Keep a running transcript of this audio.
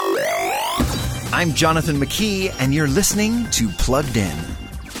I'm Jonathan McKee, and you're listening to Plugged In.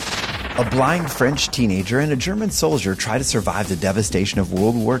 A blind French teenager and a German soldier try to survive the devastation of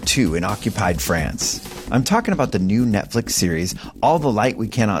World War II in occupied France. I'm talking about the new Netflix series, All the Light We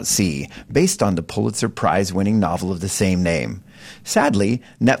Cannot See, based on the Pulitzer Prize-winning novel of the same name. Sadly,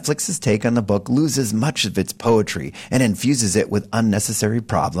 Netflix's take on the book loses much of its poetry and infuses it with unnecessary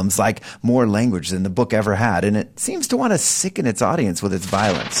problems like more language than the book ever had, and it seems to want to sicken its audience with its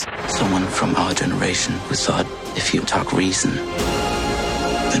violence. Someone from our generation who thought if you talk reason,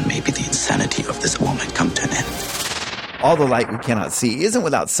 then maybe the insanity of this war might come to an end. All the Light We Cannot See isn't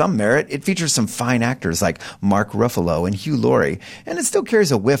without some merit. It features some fine actors like Mark Ruffalo and Hugh Laurie, and it still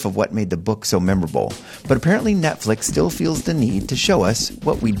carries a whiff of what made the book so memorable. But apparently Netflix still feels the need to show us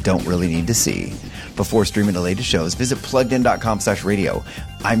what we don't really need to see. Before streaming the latest shows, visit PluggedIn.com/radio.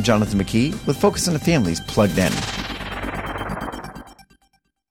 I'm Jonathan McKee with Focus on the Family's Plugged In.